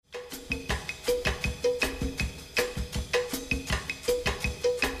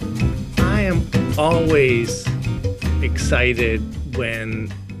always excited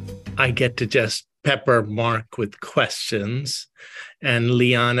when I get to just pepper Mark with questions. And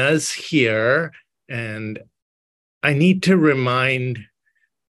Liana's here. And I need to remind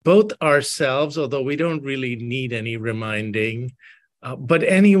both ourselves, although we don't really need any reminding, but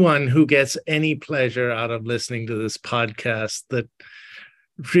anyone who gets any pleasure out of listening to this podcast, that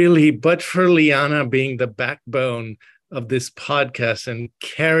really, but for Liana being the backbone of this podcast and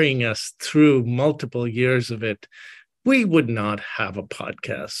carrying us through multiple years of it, we would not have a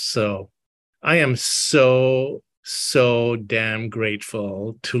podcast. So I am so damn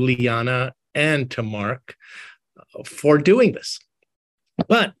grateful to Liana and to Mark for doing this.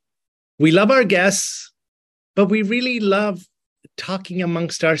 But we love our guests, but we really love talking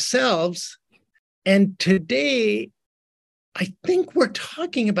amongst ourselves. And today, I think we're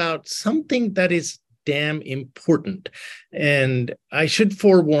talking about something that is damn important. And I should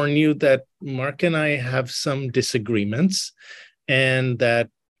forewarn you that Mark and I have some disagreements, and that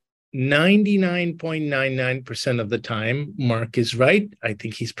 99.99% of the time, Mark is right. I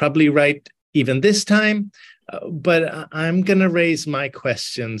think he's probably right even this time, but I'm going to raise my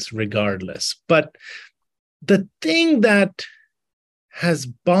questions regardless. But the thing that has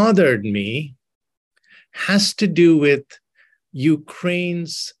bothered me has to do with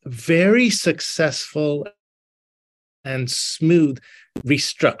Ukraine's very successful and smooth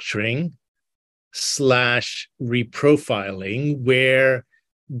restructuring / reprofiling, where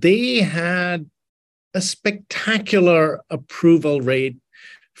they had a spectacular approval rate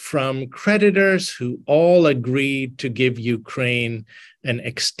from creditors who all agreed to give Ukraine an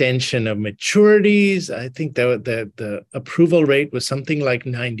extension of maturities. I think the approval rate was something like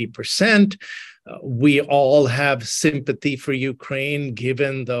 90%. We all have sympathy for Ukraine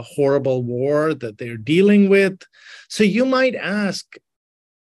given the horrible war that they're dealing with. So you might ask,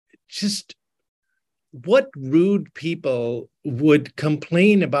 just what rude people would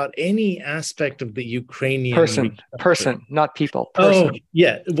complain about any aspect of the Ukrainian person, not people. Person. Oh,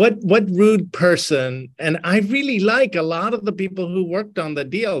 yeah. What rude person? And I really like a lot of the people who worked on the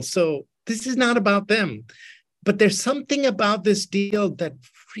deal. So this is not about them. But there's something about this deal that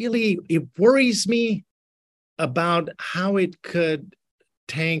really, it worries me about how it could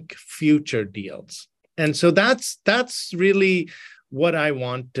tank future deals. And so that's really what I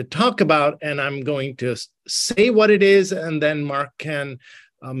want to talk about. And I'm going to say what it is, and then Mark can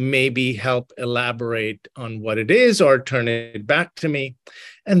maybe help elaborate on what it is or turn it back to me.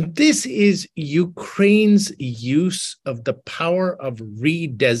 And this is Ukraine's use of the power of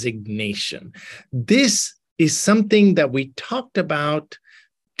redesignation. This is something that we talked about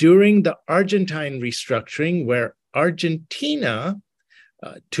during the Argentine restructuring, where Argentina,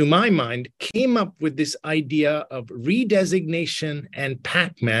 to my mind, came up with this idea of redesignation and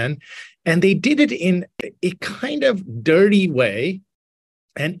Pac-Man, and they did it in a kind of dirty way,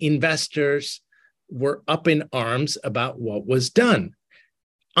 and investors were up in arms about what was done.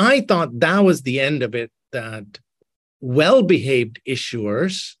 I thought that was the end of it, that well-behaved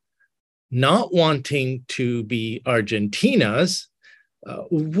issuers, not wanting to be Argentina's,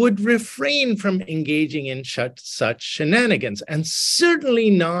 would refrain from engaging in such shenanigans, and certainly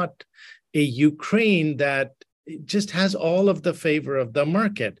not a Ukraine that just has all of the favor of the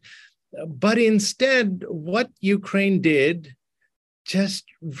market. But instead, what Ukraine did just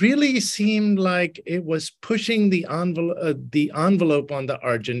really seemed like it was pushing the envelope on the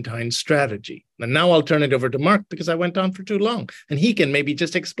Argentine strategy. And now I'll turn it over to Mark, because I went on for too long, and he can maybe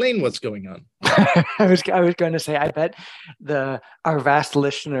just explain what's going on. I was going to say, I bet our vast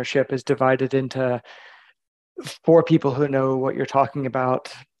listenership is divided into 4 people who know what you're talking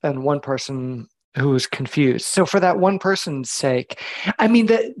about and 1 person who's confused. So for that 1 person's sake, I mean,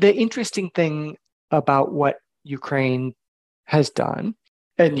 the interesting thing about what Ukraine has done,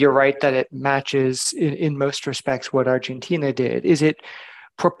 and you're right that it matches in most respects what Argentina did, is it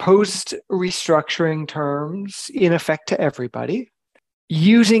proposed restructuring terms in effect to everybody,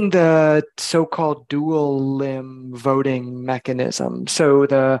 using the so-called dual limb voting mechanism. So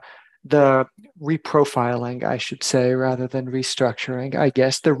the reprofiling, I should say, rather than restructuring, I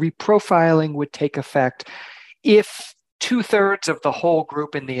guess, the reprofiling would take effect if 2/3 of the whole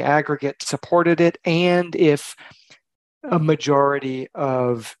group in the aggregate supported it, and if a majority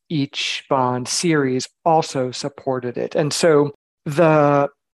of each bond series also supported it. And so the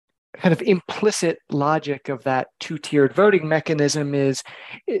kind of implicit logic of that 2-tiered voting mechanism is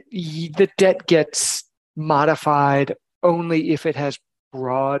the debt gets modified only if it has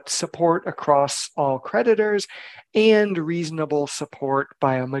broad support across all creditors and reasonable support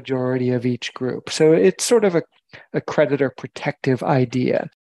by a majority of each group. So it's sort of a creditor protective idea.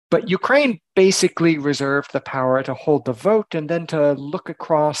 But Ukraine basically reserved the power to hold the vote and then to look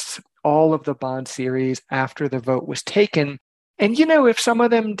across all of the bond series after the vote was taken. And, if some of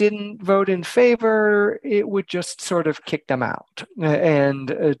them didn't vote in favor, it would just sort of kick them out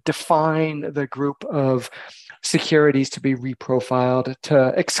and define the group of securities to be reprofiled to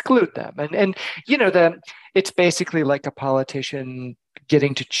exclude them. And it's basically like a politician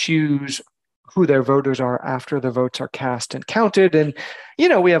getting to choose who their voters are after the votes are cast and counted. And,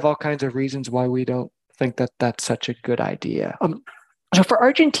 we have all kinds of reasons why we don't think that that's such a good idea. So for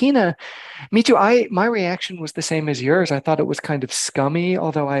Argentina, me too, my reaction was the same as yours. I thought it was kind of scummy,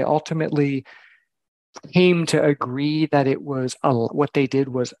 although I ultimately came to agree that it was what they did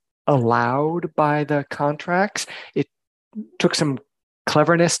was allowed by the contracts. It took some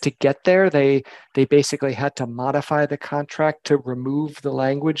cleverness to get there. They basically had to modify the contract to remove the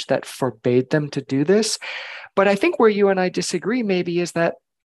language that forbade them to do this. But I think where you and I disagree maybe is that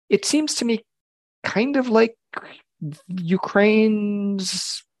it seems to me kind of like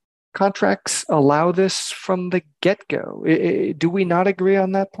Ukraine's contracts allow this from the get-go. Do we not agree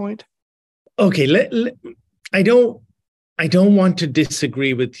on that point? Okay, I don't want to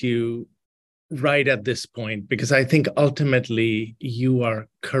disagree with you right at this point, because I think ultimately you are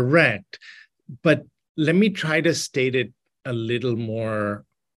correct. But let me try to state it a little more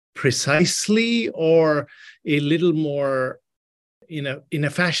precisely, or a little more in a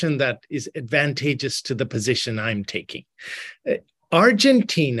fashion that is advantageous to the position I'm taking.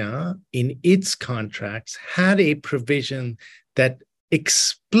 Argentina, in its contracts, had a provision that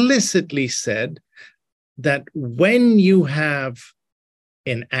explicitly said that when you have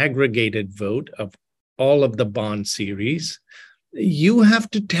an aggregated vote of all of the bond series, you have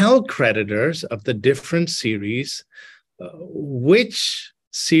to tell creditors of the different series which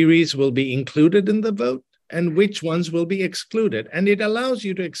series will be included in the vote and which ones will be excluded. And it allows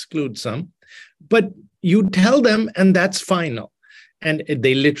you to exclude some, but you tell them, and that's final. And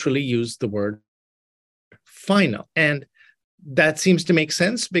they literally use the word final. And that seems to make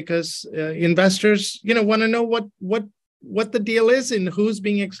sense because investors, want to know what the deal is and who's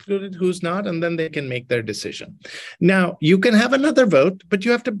being excluded, who's not, and then they can make their decision. Now, you can have another vote, but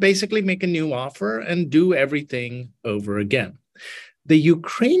you have to basically make a new offer and do everything over again. The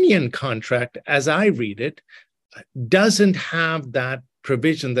Ukrainian contract, as I read it, doesn't have that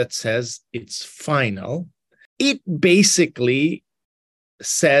provision that says it's final. It basically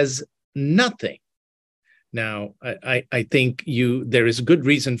says nothing. Now, I think there is good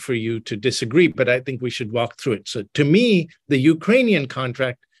reason for you to disagree, but I think we should walk through it. So to me, the Ukrainian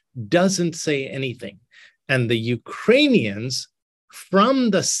contract doesn't say anything. And the Ukrainians,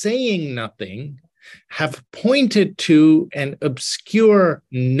 from the saying nothing, have pointed to an obscure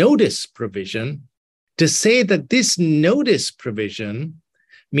notice provision to say that this notice provision,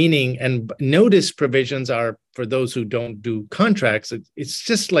 meaning, and notice provisions are, for those who don't do contracts, it's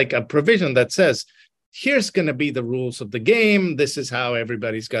just like a provision that says, here's going to be the rules of the game. This is how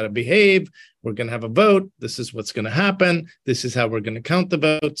everybody's got to behave. We're going to have a vote. This is what's going to happen. This is how we're going to count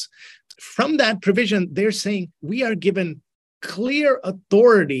the votes. From that provision, they're saying we are given clear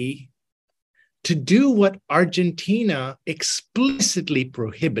authority to do what Argentina explicitly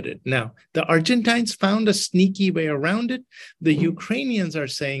prohibited. Now, the Argentines found a sneaky way around it. The Ukrainians are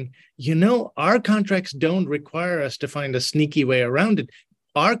saying, our contracts don't require us to find a sneaky way around it.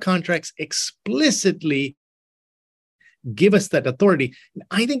 Our contracts explicitly give us that authority.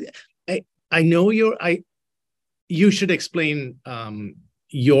 I think I know you should explain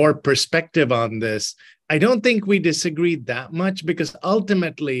your perspective on this. I don't think we disagree that much because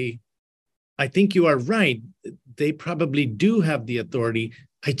ultimately, I think you are right. They probably do have the authority.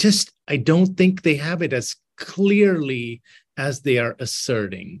 I don't think they have it as clearly as they are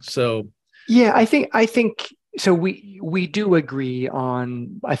asserting. So yeah, I think so. We do agree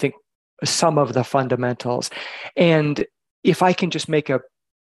on, I think, some of the fundamentals. And if I can just make a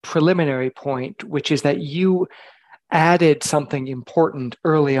preliminary point, which is that you added something important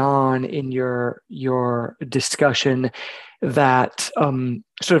early on in your discussion that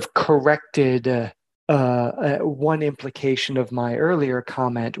sort of corrected one implication of my earlier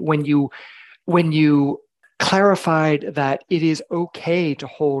comment when you clarified that it is okay to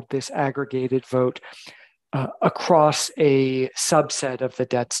hold this aggregated vote across a subset of the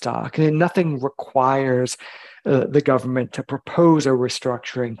debt stock. And nothing requires the government to propose a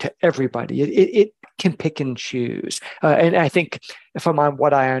restructuring to everybody. It can pick and choose. And I think, from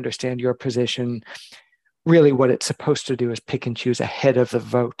what I understand your position, really what it's supposed to do is pick and choose ahead of the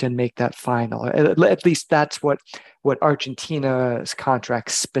vote and make that final. At least that's what Argentina's contract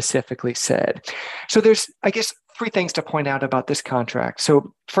specifically said. So there's, I guess, three things to point out about this contract.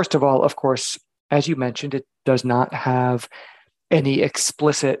 So first of all, of course, as you mentioned, it does not have any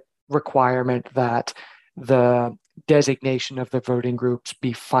explicit requirement that the designation of the voting groups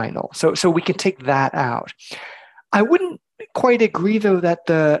be final. So we can take that out. I wouldn't quite agree, though, that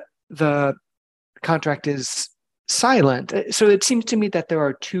the contract is silent. So it seems to me that there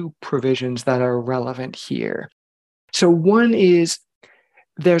are two provisions that are relevant here. So one is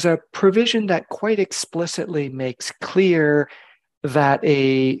there's a provision that quite explicitly makes clear that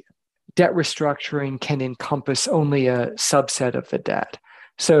a debt restructuring can encompass only a subset of the debt.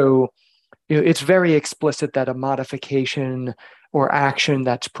 So it's very explicit that a modification or action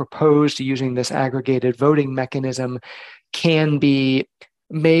that's proposed using this aggregated voting mechanism can be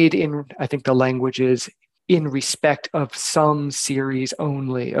made in, I think the language is, in respect of some series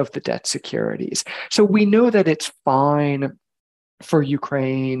only of the debt securities. So we know that it's fine for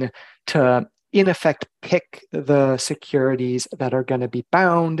Ukraine to, in effect, pick the securities that are going to be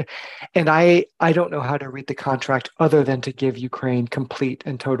bound. And I don't know how to read the contract other than to give Ukraine complete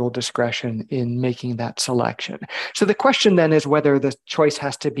and total discretion in making that selection. So the question then is whether the choice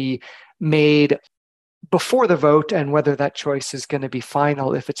has to be made before the vote and whether that choice is going to be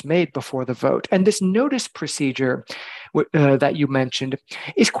final if it's made before the vote. And this notice procedure that you mentioned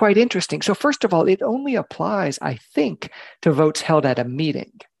is quite interesting. So first of all, it only applies, I think, to votes held at a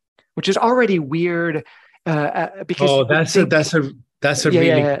meeting, which is already weird because that's a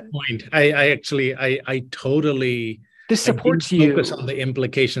really good point. I totally this supports you. Focus on the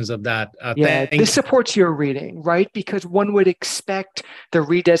implications of that. This supports your reading, right? Because one would expect the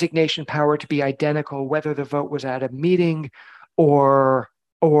redesignation power to be identical whether the vote was at a meeting or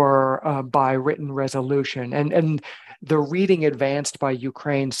by written resolution. And the reading advanced by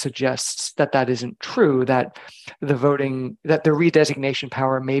Ukraine suggests that that isn't true, that the redesignation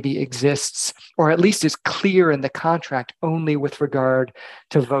power maybe exists, or at least is clear in the contract only with regard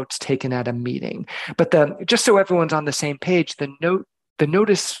to votes taken at a meeting. But just so everyone's on the same page, the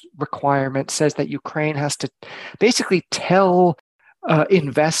notice requirement says that Ukraine has to basically tell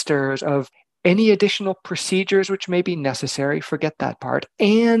investors of any additional procedures which may be necessary, forget that part.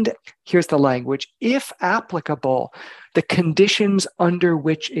 And here's the language: if applicable, the conditions under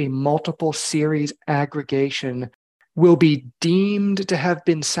which a multiple series aggregation will be deemed to have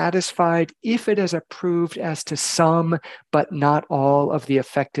been satisfied if it is approved as to some but not all of the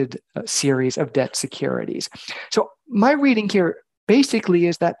affected series of debt securities. So my reading here basically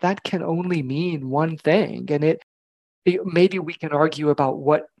is that that can only mean one thing. And maybe we can argue about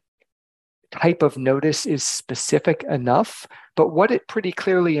what type of notice is specific enough, but what it pretty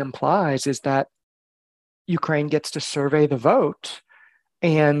clearly implies is that Ukraine gets to survey the vote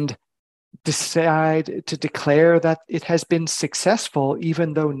and decide to declare that it has been successful,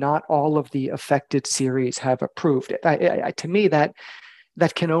 even though not all of the affected series have approved it. To me, that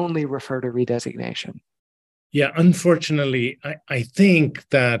can only refer to redesignation. Yeah, unfortunately, I think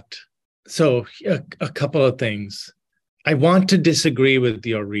that, so a couple of things. I want to disagree with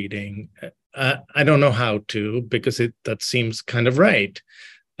your reading. I don't know how to, because that seems kind of right.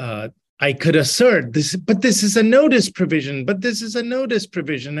 I could assert this, but this is a notice provision,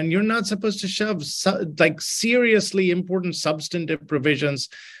 and you're not supposed to shove seriously important substantive provisions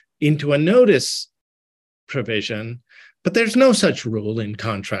into a notice provision. But there's no such rule in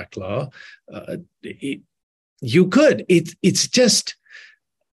contract law. You could. It's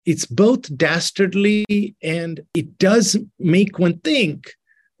both dastardly, and it does make one think,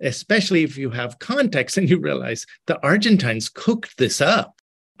 especially if you have context and you realize the Argentines cooked this up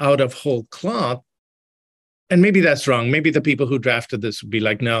out of whole cloth. And maybe that's wrong. Maybe the people who drafted this would be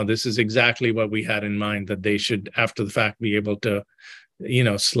like, no, this is exactly what we had in mind, that they should, after the fact, be able to,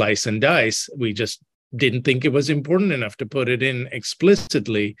 slice and dice. We just didn't think it was important enough to put it in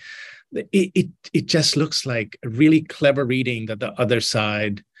explicitly. It just looks like a really clever reading that the other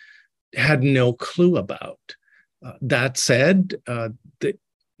side had no clue about. That said,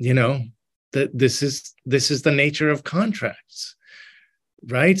 this is the nature of contracts,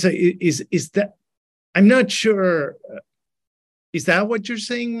 right? So is that, I'm not sure. Is that what you're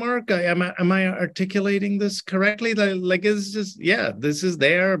saying, Mark? Am I articulating this correctly? Like it's just, yeah, this is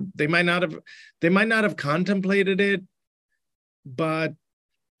there. They might not have contemplated it, but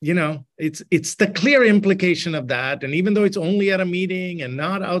it's the clear implication of that. And even though it's only at a meeting and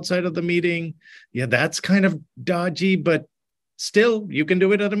not outside of the meeting, yeah, that's kind of dodgy, but still you can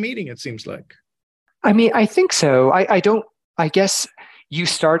do it at a meeting, it seems like. I mean, I think so. I guess you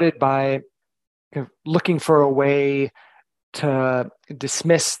started by looking for a way to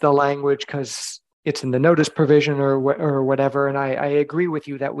dismiss the language because it's in the notice provision or whatever. And I agree with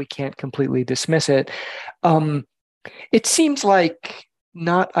you that we can't completely dismiss it. It seems like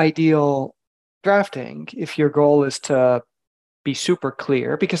not ideal drafting if your goal is to be super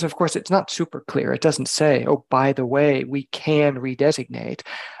clear, because of course it's not super clear. It doesn't say, oh, by the way, we can redesignate.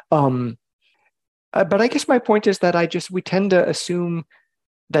 But I guess my point is that we tend to assume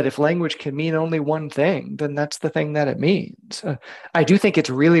that if language can mean only one thing, then that's the thing that it means. I do think it's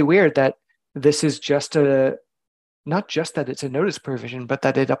really weird that this is not just that it's a notice provision, but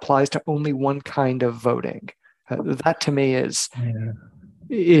that it applies to only one kind of voting. That to me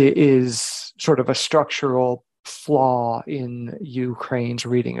is sort of a structural flaw in Ukraine's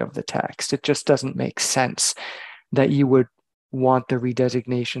reading of the text. It just doesn't make sense that you would want the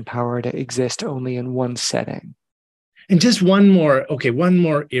redesignation power to exist only in one setting. And just one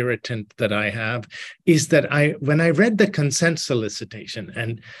more irritant that I have is that when I read the consent solicitation,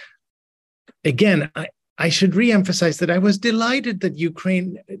 and again, I should reemphasize that I was delighted that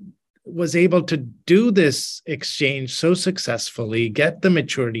Ukraine was able to do this exchange so successfully, get the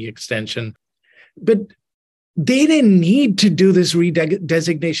maturity extension, but they didn't need to do this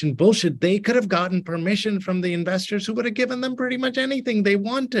redesignation bullshit. They could have gotten permission from the investors who would have given them pretty much anything they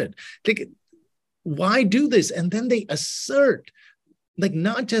wanted. Why do this? And then they assert,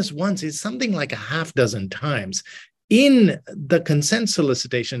 not just once, it's something like a half dozen times in the consent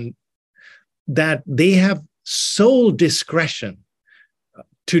solicitation that they have sole discretion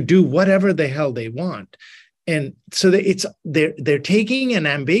to do whatever the hell they want. And so they're taking an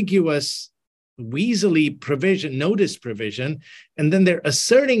ambiguous, weaselly notice provision, and then they're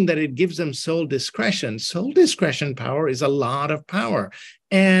asserting that it gives them sole discretion. Sole discretion power is a lot of power.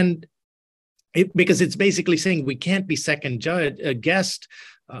 And because it's basically saying we can't be guessed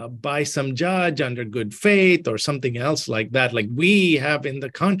by some judge under good faith or something else like that. Like we have in the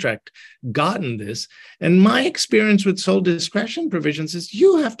contract gotten this. And my experience with sole discretion provisions is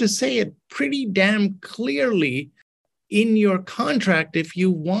you have to say it pretty damn clearly in your contract if you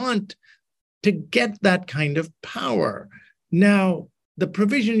want to get that kind of power. Now, the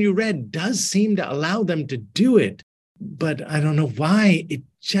provision you read does seem to allow them to do it, but I don't know why. It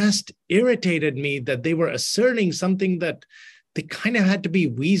just irritated me that they were asserting something that they kind of had to be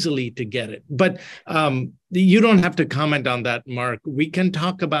weaselly to get it. But you don't have to comment on that, Mark. We can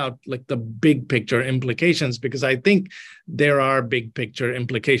talk about the big picture implications, because I think there are big picture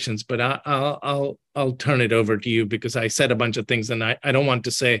implications. But I'll turn it over to you, because I said a bunch of things, and I don't want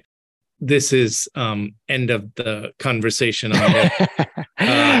to say this is end of the conversation on it.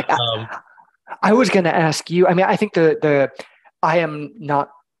 I was going to ask you. I mean, I think I am not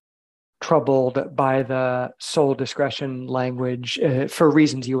troubled by the sole discretion language for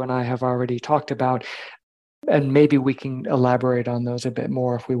reasons you and I have already talked about, and maybe we can elaborate on those a bit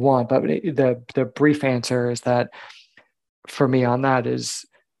more if we want. But the brief answer is that for me on that is,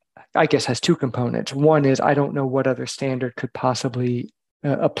 I guess, has two components. One is I don't know what other standard could possibly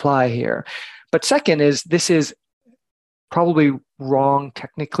apply here. But second is this is probably wrong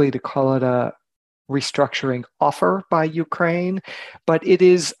technically to call it a restructuring offer by Ukraine, but it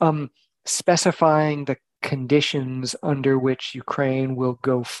is specifying the conditions under which Ukraine will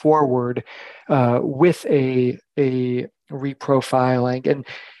go forward with a reprofiling. And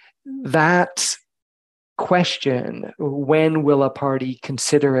that question, when will a party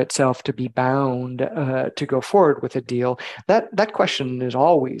consider itself to be bound to go forward with a deal, that question is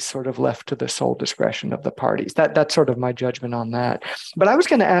always sort of left to the sole discretion of the parties. That's sort of my judgment on that. But I was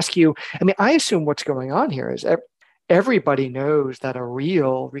going to ask you, I mean, I assume what's going on here is everybody knows that a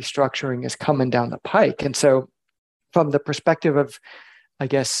real restructuring is coming down the pike. And so from the perspective of, I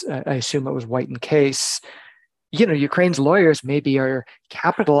guess, I assume it was White and Case, Ukraine's lawyers maybe are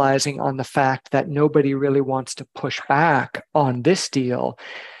capitalizing on the fact that nobody really wants to push back on this deal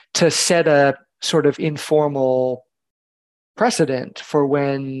to set a sort of informal precedent for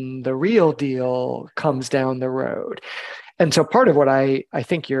when the real deal comes down the road. And so part of what I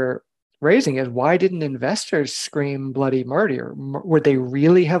think you're raising is, why didn't investors scream bloody murder? Would they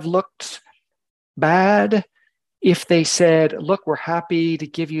really have looked bad if they said, look, we're happy to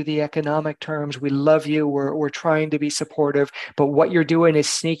give you the economic terms, we love you, we're trying to be supportive, but what you're doing is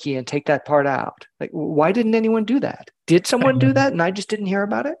sneaky, and take that part out? Like, why didn't anyone do that? Did someone do that and I just didn't hear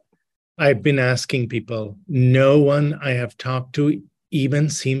about it? I've been asking people. No one I have talked to even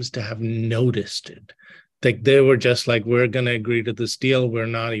seems to have noticed it. Like, they were just like, we're going to agree to this deal. We're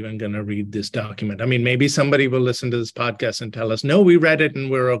not even going to read this document. I mean, maybe somebody will listen to this podcast and tell us, no, we read it and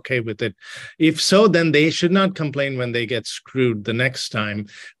we're okay with it. If so, then they should not complain when they get screwed the next time.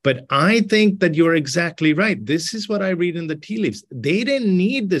 But I think that you're exactly right. This is what I read in the tea leaves. They didn't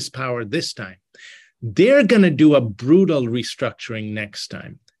need this power this time. They're going to do a brutal restructuring next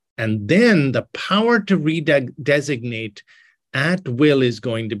time. And then the power to redesignate at will is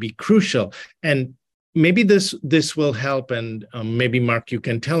going to be crucial. And maybe this will help. And maybe, Mark, you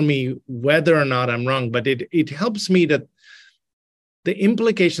can tell me whether or not I'm wrong, but it helps me that the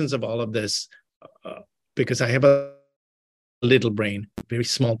implications of all of this, because I have a little brain, very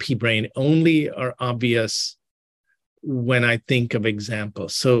small pea brain, only are obvious when I think of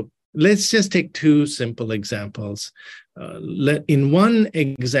examples. So let's just take two simple examples. In one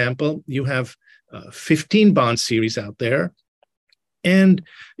example, you have 15 bond series out there, and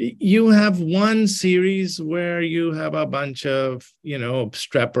you have one series where you have a bunch of,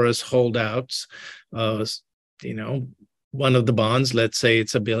 obstreperous holdouts. One of the bonds, let's say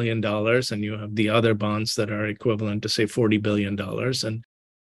it's $1 billion, and you have the other bonds that are equivalent to, say, $40 billion. And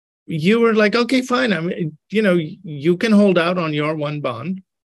you were like, okay, fine. I mean, you can hold out on your one bond.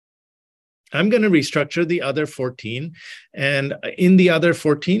 I'm going to restructure the other 14. And in the other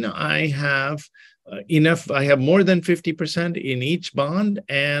 14, I have I have more than 50% in each bond,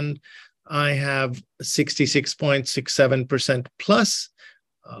 and I have 66.67% plus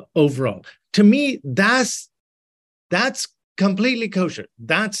overall. To me, that's completely kosher.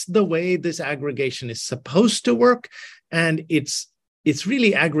 That's the way this aggregation is supposed to work. And it's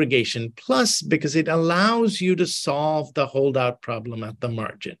really aggregation plus, because it allows you to solve the holdout problem at the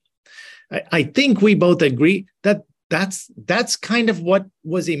margin. I think we both agree that that's kind of what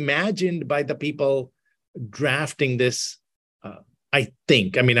was imagined by the people drafting this. I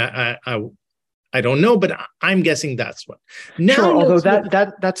think. I mean, I don't know, but I'm guessing that's what. Now, sure, although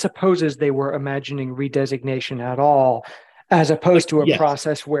that supposes they were imagining redesignation at all, as opposed to a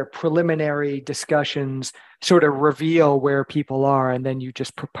process where preliminary discussions sort of reveal where people are, and then you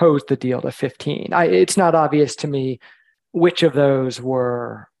just propose the deal to 15. It's not obvious to me which of those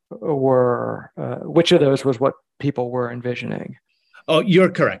was what people were envisioning. Oh, you're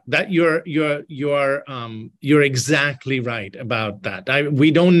correct. That you're exactly right about that.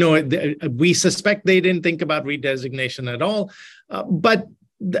 We don't know it. We suspect they didn't think about redesignation at all, but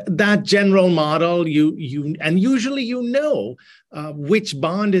that general model, and usually which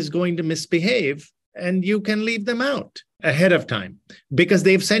bond is going to misbehave, and you can leave them out ahead of time because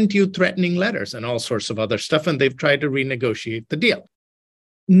they've sent you threatening letters and all sorts of other stuff, and they've tried to renegotiate the deal.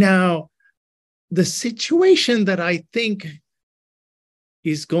 Now, the situation that I think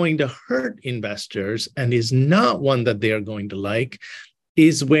is going to hurt investors and is not one that they are going to like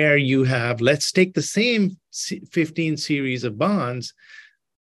is where you have, let's take the same 15 series of bonds,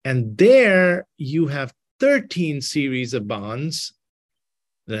 and there you have 13 series of bonds.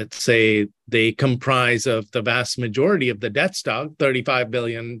 Let's say they comprise of the vast majority of the debt stock, $35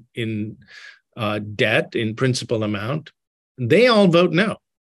 billion in debt in principal amount. They all vote no.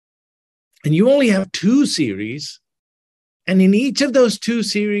 And you only have two series. And in each of those two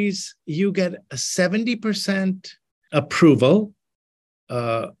series, you get a 70% approval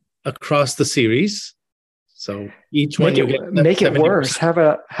across the series. So each one you get make it 70%. Worse. Have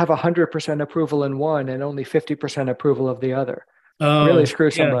 100% approval in one and only 50% approval of the other. Really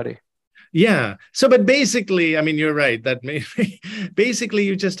screw somebody. Yeah. So, but basically, I mean, you're right. That basically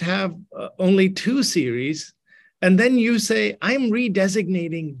you just have only two series, and then you say, I'm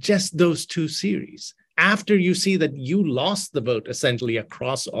redesignating just those two series after you see that you lost the vote essentially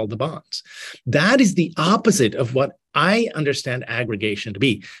across all the bonds. That is the opposite of what I understand aggregation to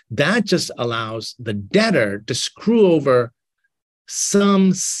be. That just allows the debtor to screw over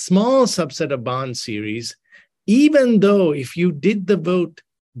some small subset of bond series, even though if you did the vote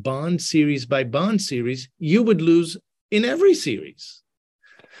bond series by bond series, you would lose in every series.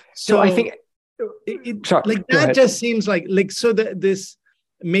 So I think that just seems like so that this,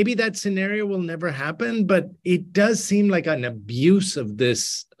 maybe that scenario will never happen, but it does seem like an abuse of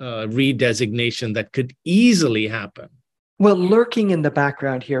this redesignation that could easily happen. Well, lurking in the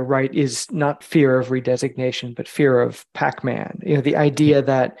background here, right, is not fear of redesignation, but fear of Pac-Man. The idea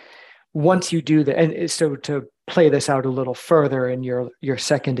that once you do that, and so to play this out a little further in your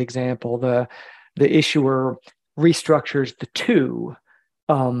second example, the issuer restructures the two,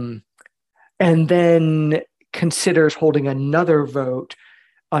 and then considers holding another vote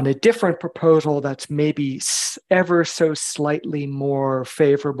on a different proposal that's maybe ever so slightly more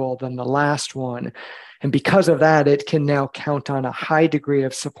favorable than the last one. And because of that, it can now count on a high degree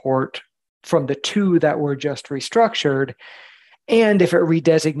of support from the two that were just restructured. And if it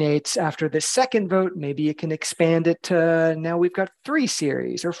redesignates after the second vote, maybe it can expand it to now we've got 3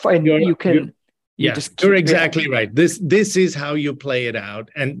 series or 5. You're exactly right. This is how you play it out.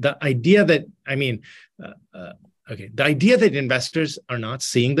 And the idea that, the idea that investors are not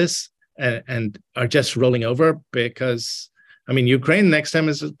seeing this and are just rolling over because, I mean, Ukraine next time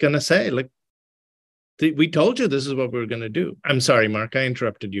is going to say, like, we told you this is what we were going to do. I'm sorry, Mark, I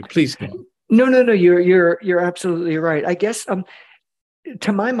interrupted you. Please go on. No. You're absolutely right. I guess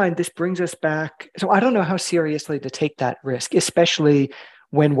to my mind, this brings us back. So I don't know how seriously to take that risk, especially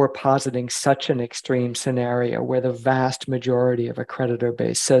when we're positing such an extreme scenario where the vast majority of a creditor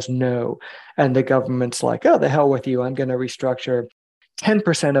base says no, and the government's like, oh, the hell with you, I'm going to restructure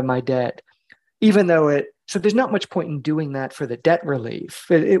 10% of my debt, even though so there's not much point in doing that for the debt relief.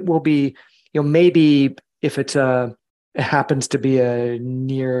 It will be, maybe if it happens to be a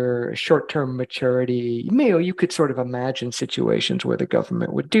near short-term maturity, you could sort of imagine situations where the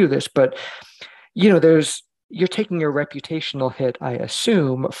government would do this, but you're taking a reputational hit, I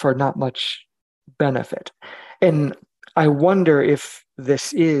assume, for not much benefit. And I wonder if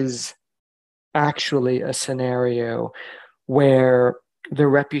this is actually a scenario where the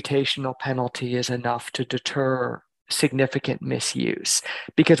reputational penalty is enough to deter significant misuse.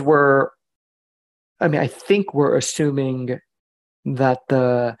 Because I think we're assuming that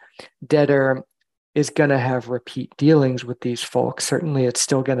the debtor is going to have repeat dealings with these folks. Certainly, it's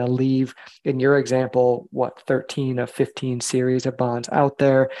still going to leave, in your example, 13 of 15 series of bonds out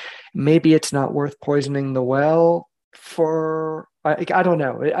there. Maybe it's not worth poisoning the well for, I don't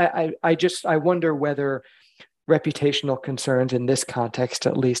know. I wonder whether reputational concerns in this context,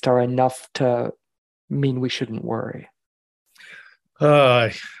 at least, are enough to mean we shouldn't worry.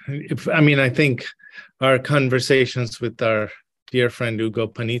 I think our conversations with our dear friend Ugo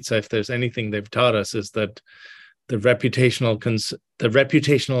Panizza, if there's anything they've taught us, is that the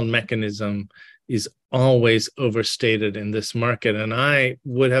reputational mechanism is always overstated in this market. And I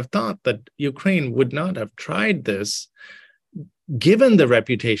would have thought that Ukraine would not have tried this, given the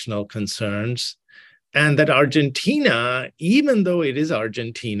reputational concerns, and that Argentina, even though it is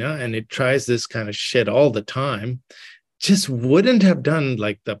Argentina and it tries this kind of shit all the time, just wouldn't have done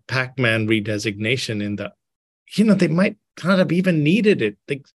like the Pac-Man redesignation they might not have even needed it.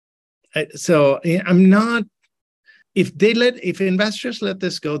 So I'm not, if investors let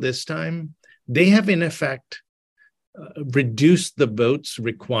this go this time, they have in effect reduced the votes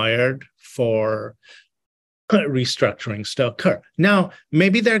required for restructurings to occur. Now,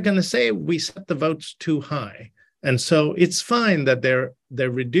 maybe they're going to say we set the votes too high. And so it's fine that they're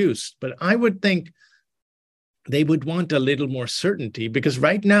reduced, but I would think they would want a little more certainty, because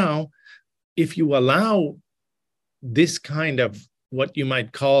right now, if you allow this kind of what you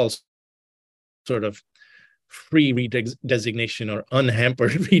might call sort of free redesignation or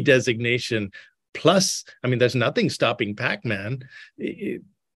unhampered redesignation, plus, there's nothing stopping Pac-Man,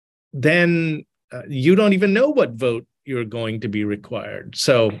 then you don't even know what vote you're going to be required.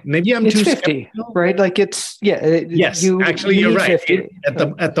 So maybe I'm too 50, skeptical. Right? Like it's, yes, actually you're right. 50.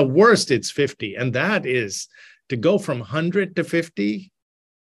 At the worst, it's 50. And that is, to go from 100 to 50,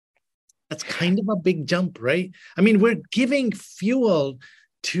 that's kind of a big jump, right? We're giving fuel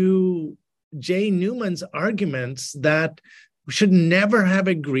to Jay Newman's arguments that we should never have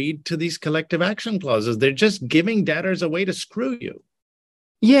agreed to these collective action clauses. They're just giving debtors a way to screw you.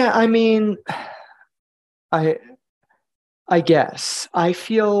 Yeah, I guess. I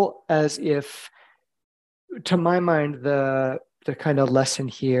feel as if, to my mind, the kind of lesson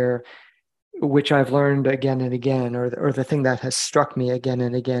here, which I've learned again and again, or the thing that has struck me again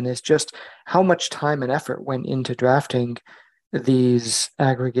and again, is just how much time and effort went into drafting these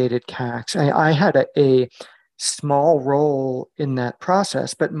aggregated CACs. I had a small role in that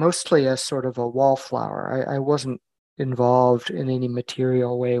process, but mostly as sort of a wallflower. I wasn't involved in any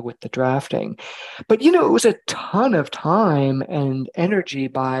material way with the drafting. But, it was a ton of time and energy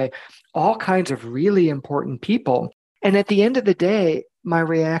by all kinds of really important people. And at the end of the day, my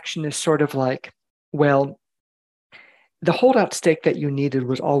reaction is sort of like, well, the holdout stake that you needed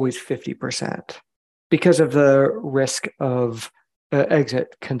was always 50% because of the risk of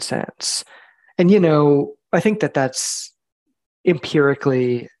exit consents. And, I think that's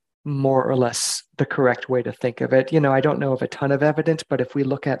empirically more or less the correct way to think of it. I don't know of a ton of evidence, but if we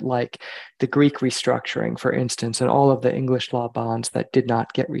look at like the Greek restructuring, for instance, and all of the English law bonds that did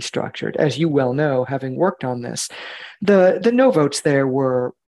not get restructured, as you well know, having worked on this, the no votes there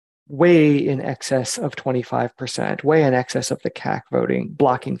were way in excess of 25%, way in excess of the CAC voting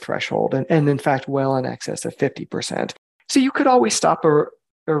blocking threshold, and in fact, well in excess of 50%. So you could always stop a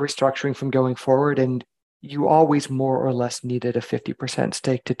restructuring from going forward, and you always more or less needed a 50%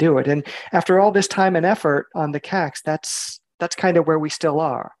 stake to do it. And after all this time and effort on the CACs, that's kind of where we still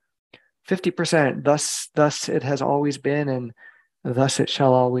are. 50%, thus it has always been, and thus it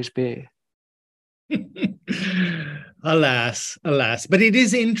shall always be. Alas. But it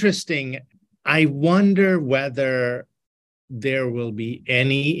is interesting. I wonder whether there will be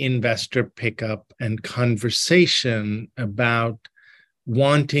any investor pickup and conversation about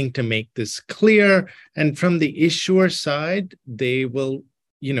wanting to make this clear. And from the issuer side, they will,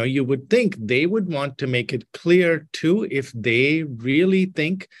 you would think they would want to make it clear too, if they really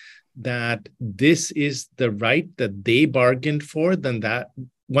think that this is the right that they bargained for, then that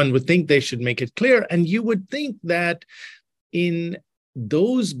one would think they should make it clear. And you would think that in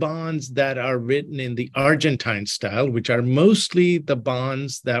those bonds that are written in the Argentine style, which are mostly the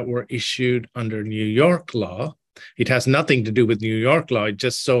bonds that were issued under New York law, it has nothing to do with New York law. It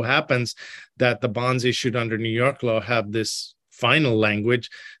just so happens that the bonds issued under New York law have this final language,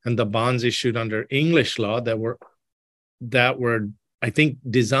 and the bonds issued under English law that were, I think,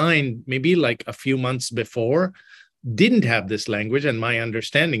 designed maybe like a few months before, didn't have this language. And my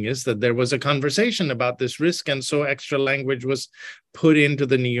understanding is that there was a conversation about this risk, and so extra language was put into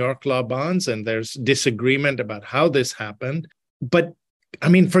the New York law bonds, and there's disagreement about how this happened. But I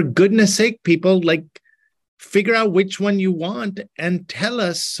mean, for goodness sake, people, like, figure out which one you want and tell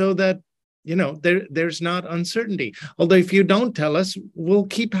us, so that there's not uncertainty. Although if you don't tell us, we'll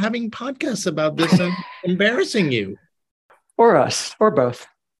keep having podcasts about this and embarrassing you. Or us, or both.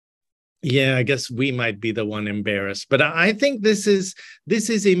 Yeah, I guess we might be the one embarrassed. But I think this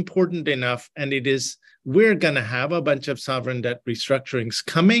is important enough, and we're going to have a bunch of sovereign debt restructurings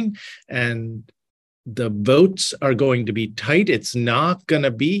coming, and the votes are going to be tight. It's not going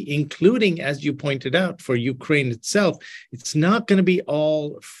to be, including, as you pointed out, for Ukraine itself, it's not going to be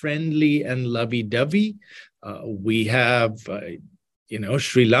all friendly and lovey-dovey. We have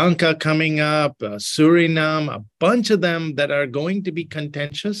Sri Lanka coming up, Suriname, a bunch of them that are going to be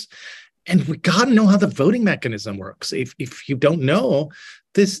contentious. And we got to know how the voting mechanism works. If you don't know,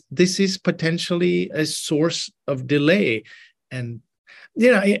 this is potentially a source of delay. And,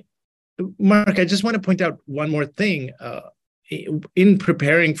 Mark, I just want to point out one more thing. In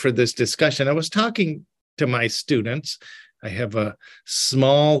preparing for this discussion, I was talking to my students. I have a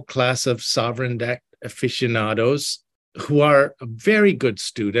small class of sovereign debt aficionados who are very good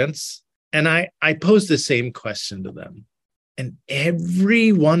students. And I posed the same question to them. And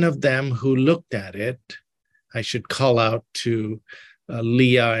every one of them who looked at it, I should call out to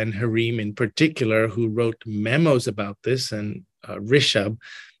Leah and Harim in particular, who wrote memos about this, and Rishabh,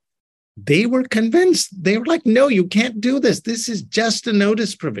 they were convinced. They were like, no, you can't do this. This is just a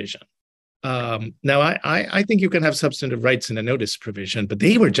notice provision. Now, I think you can have substantive rights in a notice provision, but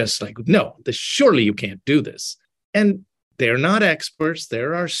they were just like, no, surely you can't do this. And they're not experts.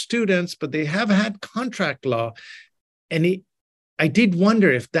 There are students, but they have had contract law. And I did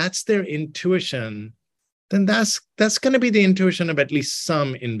wonder if that's their intuition, then that's going to be the intuition of at least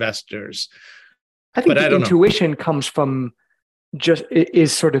some investors. I think the intuition comes from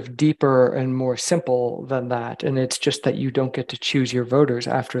is sort of deeper and more simple than that. And it's just that you don't get to choose your voters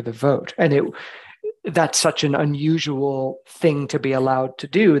after the vote. And that's such an unusual thing to be allowed to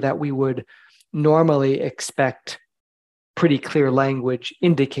do that we would normally expect pretty clear language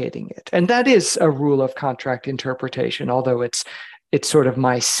indicating it. And that is a rule of contract interpretation, although it's sort of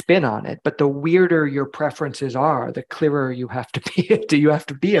my spin on it. But the weirder your preferences are, the clearer you have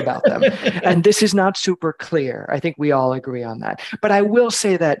to be about them. And this is not super clear. I think we all agree on that. But I will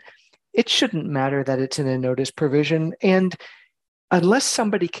say that it shouldn't matter that it's in a notice provision. And unless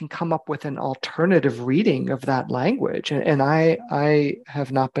somebody can come up with an alternative reading of that language, and I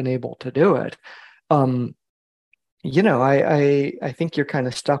have not been able to do it, I think you're kind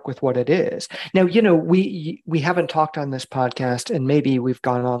of stuck with what it is. Now, we haven't talked on this podcast, and maybe we've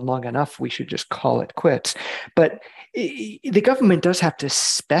gone on long enough. We should just call it quits. But the government does have to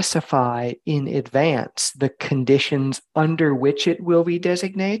specify in advance the conditions under which it will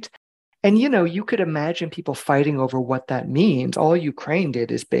redesignate. And, you could imagine people fighting over what that means. All Ukraine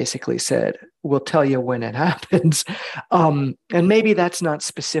did is basically said, we'll tell you when it happens. And maybe that's not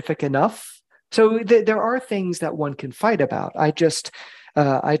specific enough. So there are things that one can fight about. I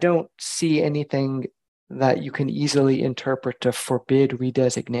don't see anything that you can easily interpret to forbid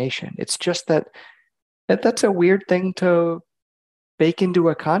redesignation. It's just that's a weird thing to bake into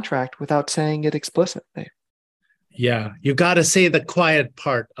a contract without saying it explicitly. Yeah, you got to say the quiet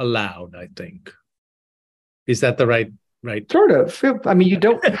part aloud, I think. Is that the right? Sort of. I mean, you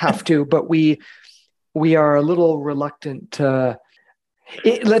don't have to, but we are a little reluctant to.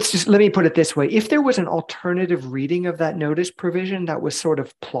 Let me put it this way. If there was an alternative reading of that notice provision that was sort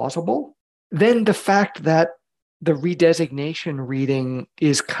of plausible, then the fact that the redesignation reading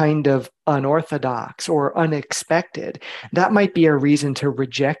is kind of unorthodox or unexpected, that might be a reason to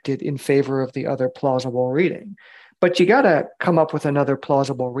reject it in favor of the other plausible reading. But you got to come up with another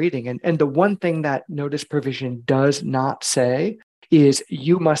plausible reading. And the one thing that notice provision does not say is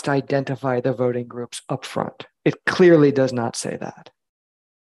you must identify the voting groups up front. It clearly does not say that.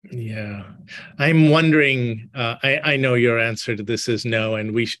 Yeah, I'm wondering, I know your answer to this is no,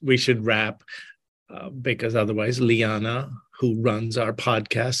 and we should wrap because otherwise Liana, who runs our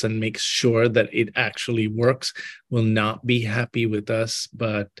podcast and makes sure that it actually works, will not be happy with us.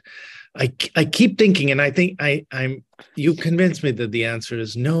 But I keep thinking, and I think you convinced me that the answer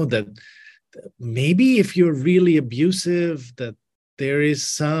is no, that maybe if you're really abusive, that there is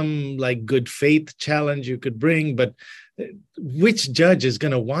some like good faith challenge you could bring, but which judge is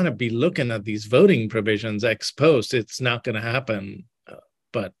going to want to be looking at these voting provisions ex post? It's not going to happen.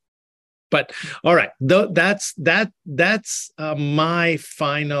 But all right, that's my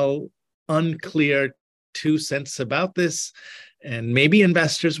final unclear 2 cents about this. And maybe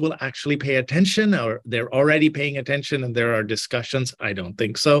investors will actually pay attention, or they're already paying attention and there are discussions. I don't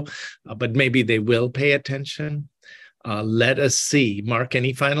think so, but maybe they will pay attention. Let us see. Mark,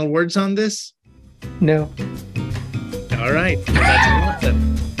 any final words on this? No. All right. That's enough then.